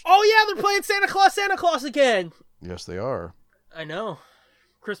we've watched. Oh yeah, they're playing Santa Claus again. Yes, they are. I know.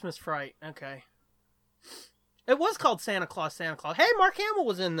 Christmas Fright. Okay. It was called Santa Claus. Hey, Mark Hamill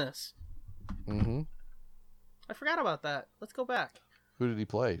was in this. Mm-hmm. I forgot about that. Let's go back. Who did he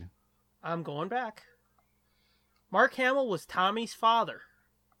play? I'm going back. Mark Hamill was Tommy's father.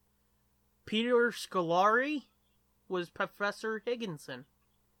 Peter Scolari was Professor Higginson.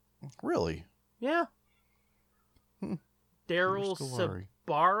 Really? Yeah. Daryl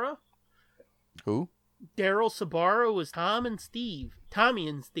Sabara. Who? Daryl Sabara was Tommy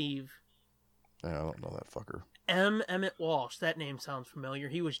and Steve. Yeah, I don't know that fucker. Emmett Walsh. That name sounds familiar.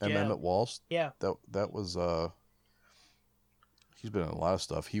 He was Jeb. Emmett Walsh? Yeah. That was he's been in a lot of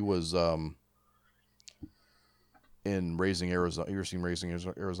stuff. He was in Raising Arizona. You ever seen Raising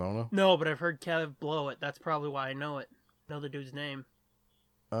Arizona? No, but I've heard Kev blow it. That's probably why I know it. Know the dude's name.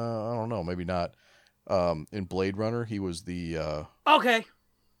 I don't know. Maybe not. In Blade Runner, he was the okay.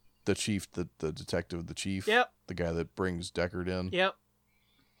 The chief, the detective, the chief. Yep. The guy that brings Deckard in. Yep.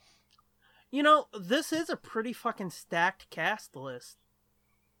 You know, this is a pretty fucking stacked cast list.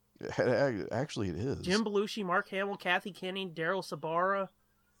 Actually, it is. Jim Belushi, Mark Hamill, Kathy Kinney, Daryl Sabara.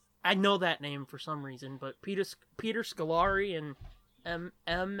 I know that name for some reason, but Peter Scolari and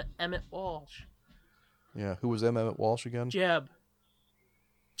Emmett Walsh. Yeah, who was Emmett Walsh again? Jeb,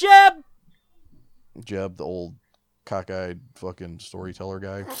 the old cockeyed fucking storyteller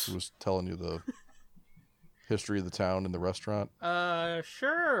guy who was telling you the history of the town and the restaurant.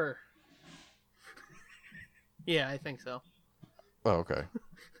 Sure. Yeah, I think so. Oh, okay.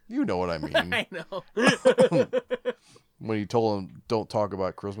 You know what I mean. I know. When he told him, don't talk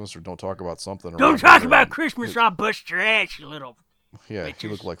about Christmas or don't talk about something. Don't talk about Christmas or I'll bust your ass, you little Yeah, bitches. He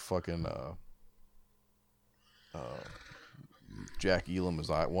looked like fucking Jack Elam. His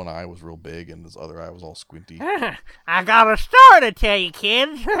one eye was real big and his other eye was all squinty. I got a story to tell you,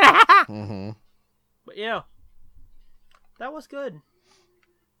 kids. Mm-hmm. But yeah, that was good.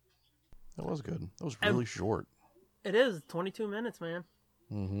 That was good. That was really short. It is 22 minutes, man.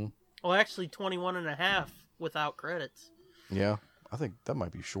 Mm-hmm. Well, actually 21 and a half without credits. Yeah. I think that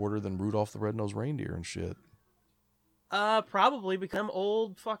might be shorter than Rudolph the Red-Nosed Reindeer and shit. Probably become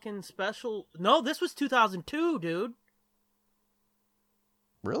old fucking special. No, this was 2002, dude.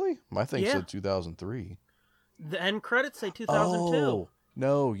 Really? My thing said 2003. The end credits say 2002. Oh,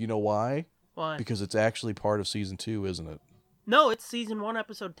 no, you know why? Why? Because it's actually part of season 2, isn't it? No, it's season 1,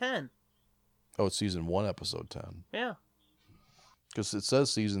 episode 10. Oh, it's season 1, episode 10. Yeah. Because it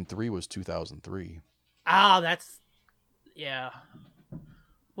says season 3 was 2003. Ah, that's... Yeah.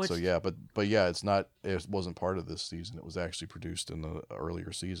 Which... So yeah, but yeah, it's not. It wasn't part of this season. It was actually produced in the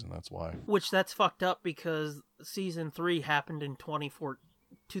earlier season. That's why. Which that's fucked up because season 3 happened in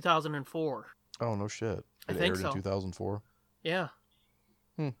 2004. Oh no shit! I think aired so. in 2004. Yeah.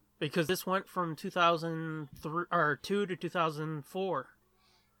 Because this went from 2002 to 2004.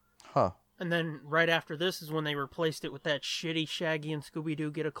 Huh. And then right after this is when they replaced it with that shitty Shaggy and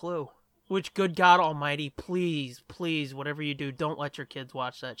Scooby-Doo Get a Clue. Which, good God Almighty, please, whatever you do, don't let your kids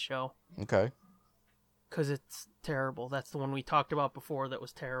watch that show. Okay. Because it's terrible. That's the one we talked about before that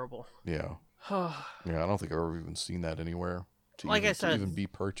was terrible. Yeah. Yeah, I don't think I've ever even seen that anywhere. To even be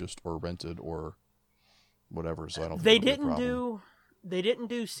purchased or rented or whatever. So I don't. They didn't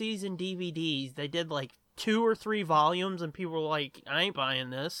do season DVDs. They did like 2 or 3 volumes, and people were like, "I ain't buying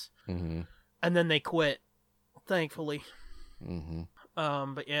this." Mm-hmm. And then they quit. Thankfully.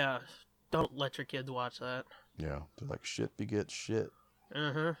 Mm-hmm. But yeah. Don't let your kids watch that. Yeah, they're like, shit begets shit.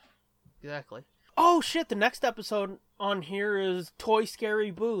 Uh-huh. Exactly. Oh, shit, the next episode on here is Toy Scary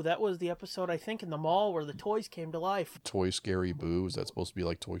Boo. That was the episode, I think, in the mall where the toys came to life. Toy Scary Boo? Is that supposed to be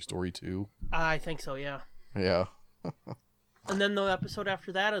like Toy Story 2? I think so, yeah. Yeah. And then the episode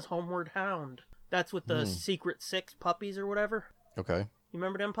after that is Homeward Hound. That's with the Secret 6 puppies or whatever. Okay. You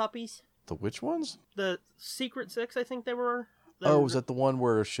remember them puppies? The which ones? The Secret 6, I think they were. Was that the one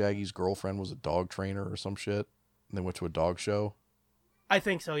where Shaggy's girlfriend was a dog trainer or some shit? And they went to a dog show? I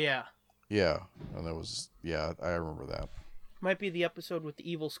think so, yeah. Yeah. And that was... Yeah, I remember that. Might be the episode with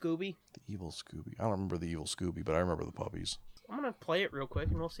the evil Scooby. The evil Scooby. I don't remember the evil Scooby, but I remember the puppies. I'm going to play it real quick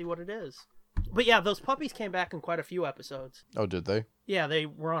and we'll see what it is. But yeah, those puppies came back in quite a few episodes. Oh, did they? Yeah, they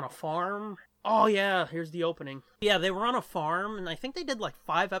were on a farm. Oh yeah, here's the opening. Yeah, they were on a farm, and I think they did like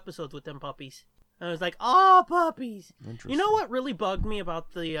 5 episodes with them puppies. And I was like, oh, puppies! You know what really bugged me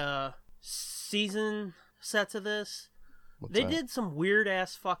about the season sets of this? They did some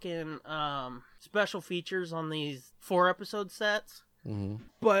weird-ass fucking special features on these 4-episode sets. Mm-hmm.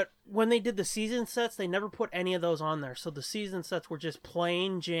 But when they did the season sets, they never put any of those on there. So the season sets were just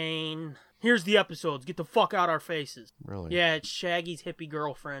plain Jane. Here's the episodes. Get the fuck out our faces. Really? Yeah, it's Shaggy's hippie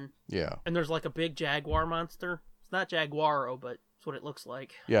girlfriend. Yeah. And there's like a big jaguar monster. It's not Jaguaro, but it's what it looks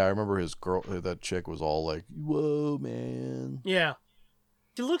like. Yeah, I remember his girl, that chick was all like, whoa, man. Yeah.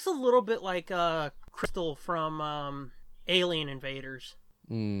 She looks a little bit like Crystal from Alien Invaders.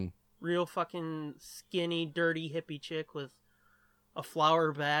 Mm. Real fucking skinny, dirty hippie chick with a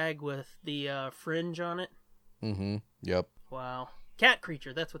flower bag with the fringe on it. Mm-hmm. Yep. Wow. Cat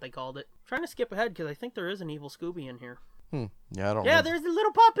creature, that's what they called it. I'm trying to skip ahead because I think there is an evil Scooby in here. Yeah, I don't know. Yeah, there's the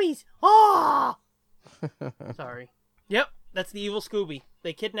little puppies! Oh! Sorry. Yep, that's the evil Scooby.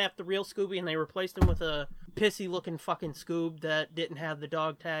 They kidnapped the real Scooby and they replaced him with a pissy-looking fucking Scoob that didn't have the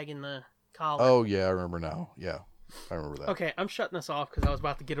dog tag in the collar. Oh, yeah, I remember now. Yeah, I remember that. Okay, I'm shutting this off because I was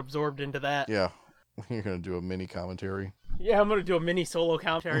about to get absorbed into that. Yeah. You're going to do a mini commentary? Yeah, I'm going to do a mini solo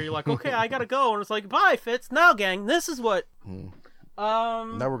commentary. You're like, okay, I got to go. And it's like, bye, Fitz. Now, gang, this is what...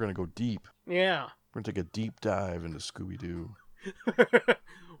 Now we're going to go deep. Yeah. We're going to take a deep dive into Scooby-Doo.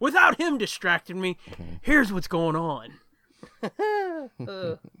 Without him distracting me, here's what's going on.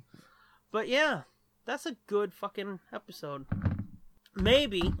 But yeah, that's a good fucking episode.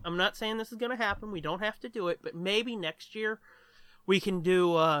 Maybe, I'm not saying this is going to happen. We don't have to do it. But maybe next year we can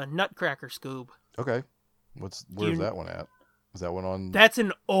do Nutcracker Scoob. Okay. Where's that one at? Is that one on? That's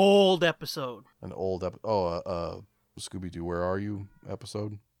an old episode. An old Scooby-Doo, Where Are You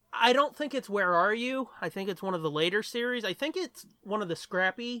episode? I don't think it's Where Are You? I think it's one of the later series. I think it's one of the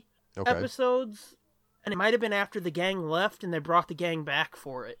Scrappy episodes. And it might have been after the gang left and they brought the gang back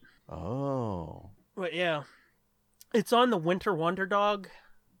for it. Oh. But yeah. It's on the Winter Wonder Dog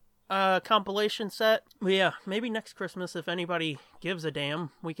compilation set. But yeah, maybe next Christmas, if anybody gives a damn,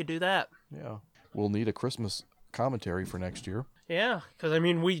 we could do that. Yeah. We'll need a Christmas commentary for next year. Yeah, because I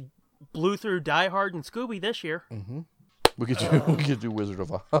mean, we blew through Die Hard and Scooby this year. Mm-hmm. We could do Wizard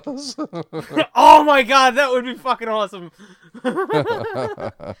of Oz. Oh my god, that would be fucking awesome.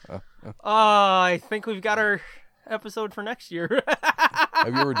 I think we've got our episode for next year.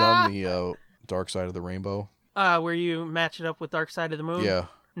 Have you ever done the Dark Side of the Rainbow? Where you match it up with Dark Side of the Moon? Yeah.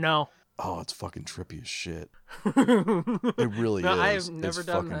 No. Oh, it's fucking trippy as shit. It really No, is. I've never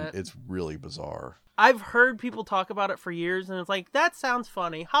done that. It's really bizarre. I've heard people talk about it for years, and it's like, that sounds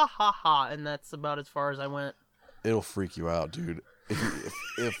funny. Ha ha ha. And that's about as far as I went. It'll freak you out, dude.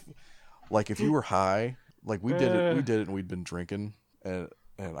 If you were high, like we did it and we'd been drinking, and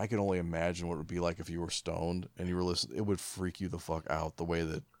I can only imagine what it would be like if you were stoned and you were listening. It would freak you the fuck out the way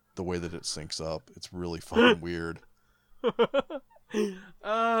that it syncs up. It's really fucking weird.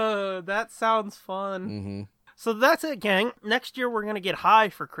 That sounds fun. Mm-hmm. So that's it, gang. Next year we're gonna get high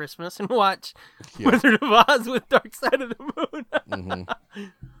for Christmas and watch Wizard of Oz with Dark Side of the Moon. Mm-hmm.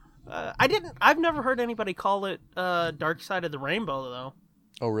 I've never heard anybody call it Dark Side of the Rainbow though.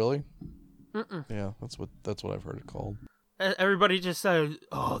 Oh really? Mm-mm. Yeah, that's what I've heard it called. Everybody just says,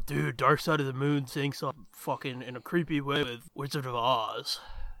 "Oh, dude, Dark Side of the Moon syncs up fucking in a creepy way with Wizard of Oz."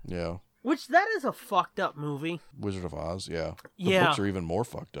 Yeah. Which, that is a fucked up movie. Wizard of Oz, yeah. The Yeah. books are even more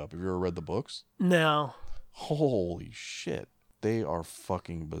fucked up. Have you ever read the books? No. Holy shit. They are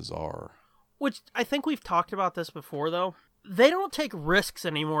fucking bizarre. Which, I think we've talked about this before, though. They don't take risks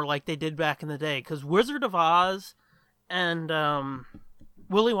anymore like they did back in the day, because Wizard of Oz and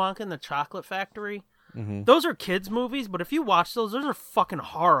Willy Wonka and the Chocolate Factory, those are kids' movies, but if you watch those are fucking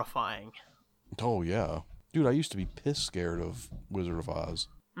horrifying. Oh, yeah. Dude, I used to be piss scared of Wizard of Oz.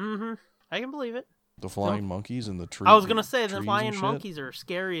 Mm-hmm. I can believe it. The flying monkeys and the trees. I was going to say, the flying monkeys are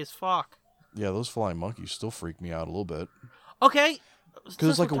scary as fuck. Yeah, those flying monkeys still freak me out a little bit. Okay. Because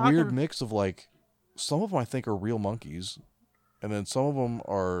it's like a weird mix of like, some of them I think are real monkeys, and then some of them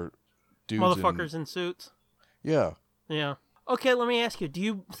are dudes motherfuckers in suits. Yeah. Yeah. Okay, let me ask you, do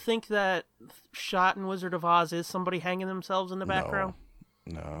you think that shot in Wizard of Oz is somebody hanging themselves in the background?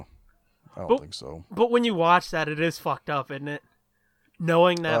 No. I don't think so. But when you watch that, it is fucked up, isn't it?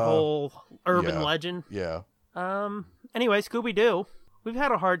 Knowing that whole urban legend. Yeah. Anyway, Scooby-Doo. We've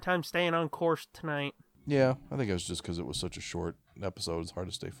had a hard time staying on course tonight. Yeah, I think it was just because it was such a short episode. It's hard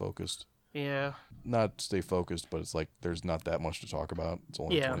to stay focused. Yeah. Not stay focused, but it's like there's not that much to talk about. It's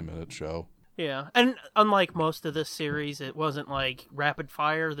only a 20-minute show. Yeah, and unlike most of this series, it wasn't like rapid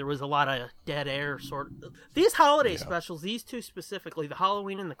fire. There was a lot of dead air sort of. These holiday specials, these two specifically, the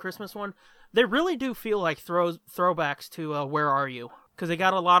Halloween and the Christmas one, they really do feel like throwbacks to Where Are You? Because they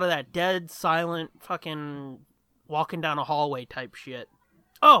got a lot of that dead, silent, fucking walking down a hallway type shit.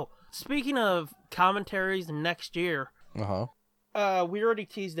 Oh, speaking of commentaries next year, we already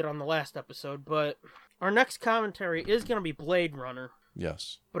teased it on the last episode, but our next commentary is going to be Blade Runner.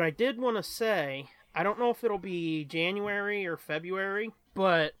 Yes. But I did want to say, I don't know if it'll be January or February,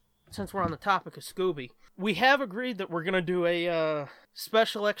 but since we're on the topic of Scooby, we have agreed that we're going to do a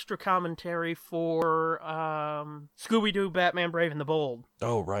special extra commentary for Scooby-Doo, Batman Brave and the Bold.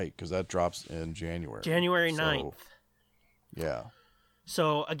 Oh, right, because that drops in January. January 9th. Yeah.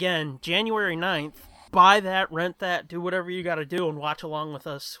 So, again, January 9th, buy that, rent that, do whatever you got to do, and watch along with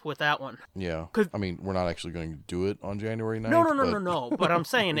us with that one. Yeah. I mean, we're not actually going to do it on January 9th. No. But I'm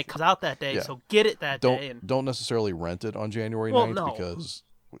saying it comes out that day, so get it that day. Don't necessarily rent it on January 9th because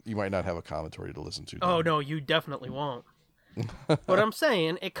you might not have a commentary to listen to. Oh, no, you definitely won't. But I'm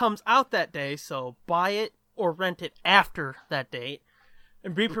saying it comes out that day, so buy it or rent it after that date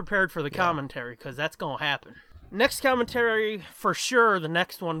and be prepared for the commentary, because that's going to happen. Next commentary, for sure, the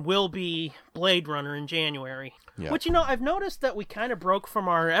next one will be Blade Runner in January. Yeah. Which, I've noticed that we kind of broke from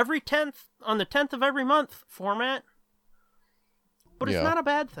our on the 10th of every month format. But it's not a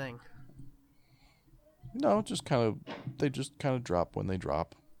bad thing. No, they just kind of drop when they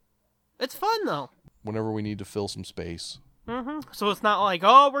drop. It's fun, though. Whenever we need to fill some space. Mm-hmm. So it's not like,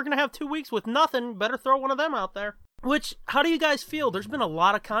 we're going to have 2 weeks with nothing. Better throw one of them out there. Which, how do you guys feel? There's been a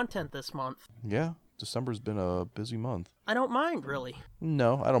lot of content this month. Yeah. December's been a busy month. I don't mind, really.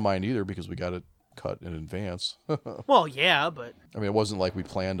 No, I don't mind either because we got it cut in advance. Well, yeah, but... I mean, it wasn't like we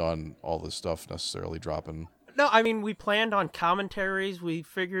planned on all this stuff necessarily dropping. No, I mean, we planned on commentaries. We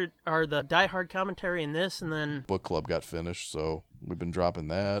figured, the Die Hard commentary and this, and then... Book club got finished, so we've been dropping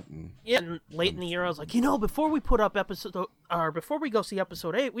that. And late in the year, I was like, before we put up before we go see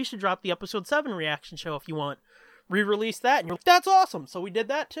episode 8, we should drop the episode 7 reaction show if you want. Re-release that, and you're like, that's awesome. So we did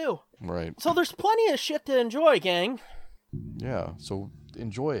that too. Right. So there's plenty of shit to enjoy, gang. Yeah, so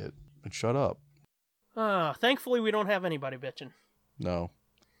enjoy it and shut up. Thankfully we don't have anybody bitching. No.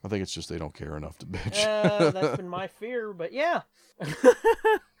 I think it's just they don't care enough to bitch. That's been my fear, but yeah.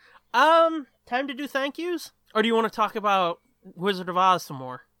 Time to do thank yous? Or do you want to talk about Wizard of Oz some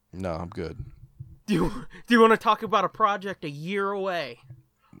more? No, I'm good. Do you want to talk about a project a year away?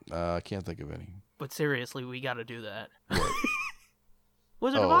 I can't think of any. But seriously, we got to do that. What?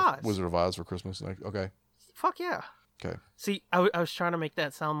 Wizard of Oz. Wizard of Oz for Christmas. Okay. Fuck yeah. Okay. See, I was trying to make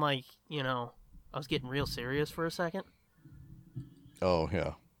that sound like, I was getting real serious for a second. Oh,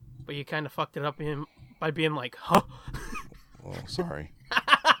 yeah. But you kind of fucked it up by being like, huh? Well, sorry.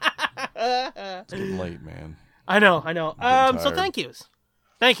 It's getting late, man. I know. So thank yous.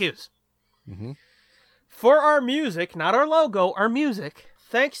 Mm-hmm. For our music, not our logo, our music,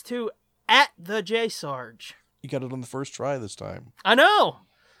 thanks to @theJSarge. You got it on the first try this time. I know.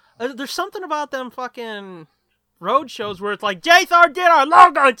 There's something about them fucking road shows where it's like, JSarge did our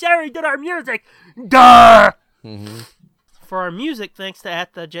logo, Jerry did our music. Duh! Mm-hmm. For our music, thanks to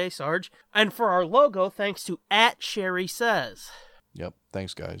 @theJSarge. And for our logo, thanks to @SherrySays. Yep.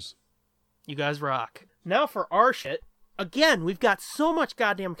 Thanks, guys. You guys rock. Now for our shit. Again, we've got so much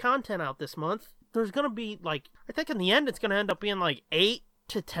goddamn content out this month. There's going to be, I think in the end it's going to end up being 8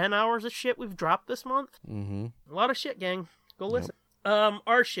 to 10 hours of shit we've dropped this month. Mm-hmm. A lot of shit, gang. Go listen.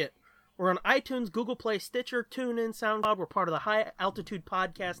 Our shit. We're on iTunes, Google Play, Stitcher, TuneIn, SoundCloud. We're part of the High Altitude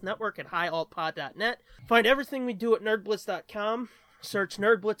Podcast Network at highaltpod.net. Find everything we do at nerdblitz.com. Search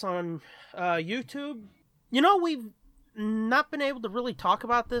Nerdblitz on YouTube. We've not been able to really talk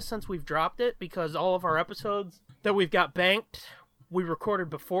about this since we've dropped it because all of our episodes that we've got banked, we recorded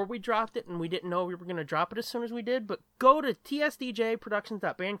before we dropped it, and we didn't know we were going to drop it as soon as we did. But go to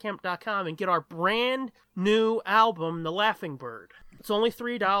tsdjproductions.bandcamp.com and get our brand new album, The Laughing Bird. It's only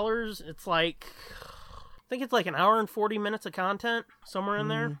 $3. It's I think it's an hour and 40 minutes of content, somewhere in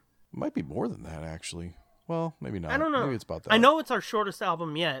there. It might be more than that, actually. Well, maybe not. I don't know. Maybe it's about that. I know it's our shortest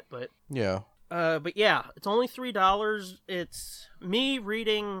album yet, but... Yeah. But yeah, it's only $3. It's me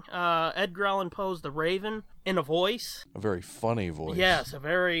reading Edgar Allan Poe's The Raven in a voice. A very funny voice. Yes, a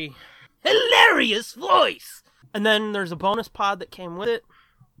very hilarious voice. And then there's a bonus pod that came with it,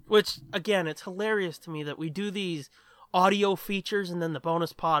 which, again, it's hilarious to me that we do these audio features and then the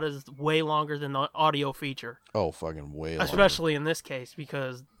bonus pod is way longer than the audio feature. Oh, fucking way longer. Especially in this case,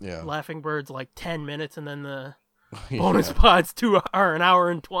 because Laughing Bird's 10 minutes and then the bonus pod's an hour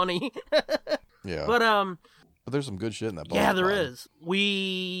and 20. Yeah. But there's some good shit in that bonus yeah, there pod. is.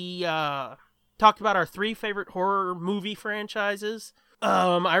 We talked about our 3 favorite horror movie franchises.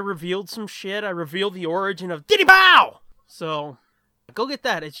 I revealed some shit. I revealed the origin of Diddy Bow! So, go get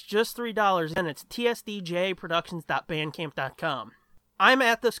that. It's just $3, and it's tsdjproductions.bandcamp.com. I'm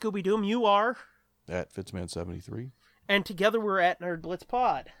at the Scooby-Doo. You are? At Fitzman73. And together we're at Nerd Blitz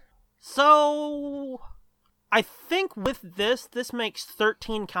Pod. So, I think with this makes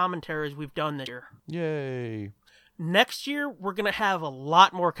 13 commentaries we've done this year. Yay. Next year, we're going to have a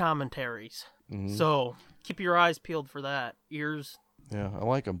lot more commentaries. Mm-hmm. So, keep your eyes peeled for that. Ears. Yeah, I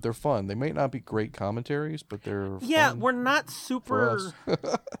like them. They're fun. They may not be great commentaries, but they're fun. We're not super...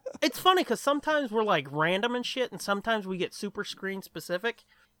 It's funny, because sometimes we're, random and shit, and sometimes we get super screen specific.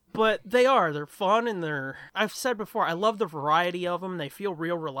 But they're fun, and I've said before, I love the variety of them. They feel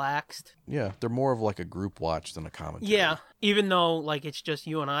real relaxed. Yeah, they're more of a group watch than a commentary. Yeah, even though, it's just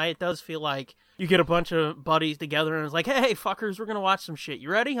you and I, it does feel like you get a bunch of buddies together, and it's like, hey, fuckers, we're going to watch some shit. You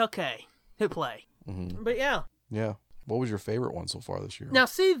ready? Okay. Hit play. Mm-hmm. But yeah. Yeah. What was your favorite one so far this year? Now,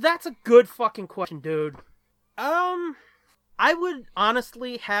 see, that's a good fucking question, dude. I would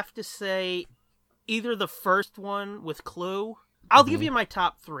honestly have to say either the first one with Clue. I'll give you my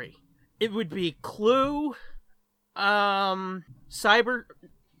top 3. It would be Clue, Cyber...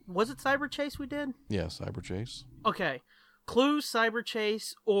 Was it Cyber Chase we did? Yeah, Cyber Chase. Okay. Clue, Cyber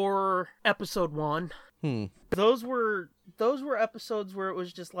Chase, or Episode 1. Those were episodes where it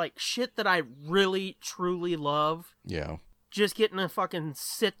was just shit that I really, truly love. Yeah. Just getting to fucking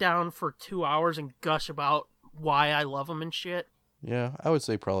sit down for 2 hours and gush about why I love them and shit. Yeah, I would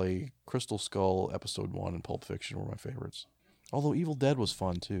say probably Crystal Skull, Episode 1, and Pulp Fiction were my favorites. Although Evil Dead was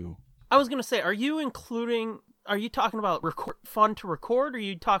fun, too. I was going to say, are you talking about fun to record, or are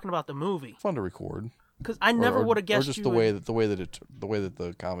you talking about the movie? Fun to record. Because I never would have guessed or just the way that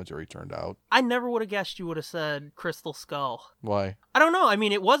the commentary turned out. I never would have guessed you would have said Crystal Skull. Why? I don't know. I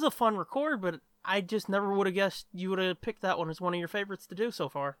mean, it was a fun record, but I just never would have guessed you would have picked that one as one of your favorites to do so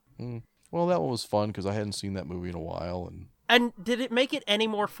far. Well, that one was fun because I hadn't seen that movie in a while. And did it make it any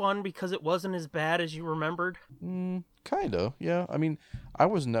more fun because it wasn't as bad as you remembered? Kinda, yeah. I mean, I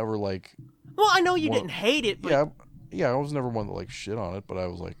was never Well, I know you didn't hate it, but... Yeah, I was never one that shit on it, but I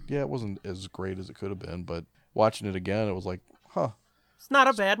was it wasn't as great as it could have been. But watching it again, it was it's not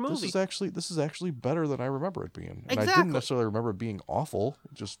a bad movie. This is actually better than I remember it being. And exactly. I didn't necessarily remember it being awful.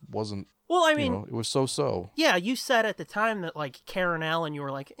 It just wasn't. Well, I mean, it was so. Yeah, you said at the time that Karen Allen, you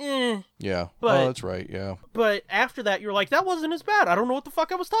were eh. Yeah. But, that's right. Yeah. But after that, you were that wasn't as bad. I don't know what the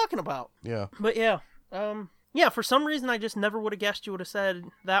fuck I was talking about. Yeah. But yeah, yeah. For some reason, I just never would have guessed you would have said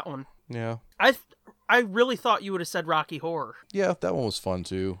that one. Yeah. I really thought you would have said Rocky Horror. Yeah, that one was fun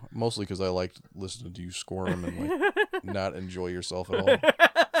too. Mostly because I liked listening to you squirm and like not enjoy yourself at all.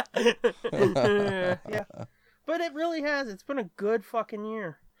 Yeah. But it really has. It's been a good fucking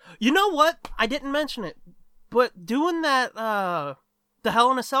year. You know what? I didn't mention it, but doing that, the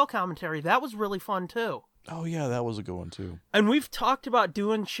Hell in a Cell commentary, that was really fun too. Oh yeah, that was a good one too. And we've talked about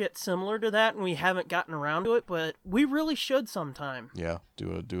doing shit similar to that, and we haven't gotten around to it, but we really should sometime. Yeah,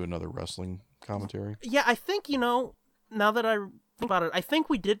 do another wrestling commentary. Yeah, I think, now that I think about it, I think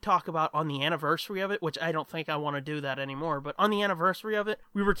we did talk about on the anniversary of it, which I don't think I want to do that anymore, but on the anniversary of it,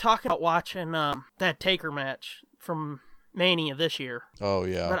 we were talking about watching that Taker match from Mania this year. Oh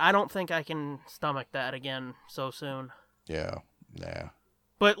yeah. But I don't think I can stomach that again so soon. Yeah, nah.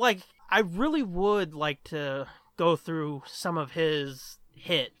 But, I really would like to go through some of his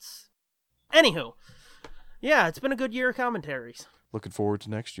hits. Anywho, yeah, it's been a good year of commentaries. Looking forward to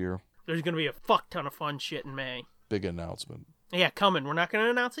next year. There's going to be a fuck ton of fun shit in May. Big announcement. Yeah, coming. We're not going to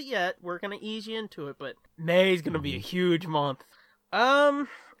announce it yet. We're going to ease you into it, but May's going to be a huge month.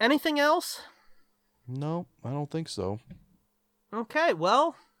 Anything else? No, I don't think so. Okay,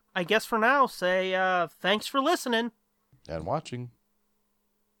 well, I guess for now, say thanks for listening. And watching.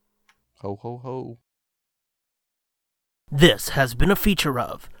 Ho, ho, ho. This has been a feature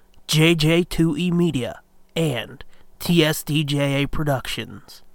of JJ2E Media and TSDJA Productions.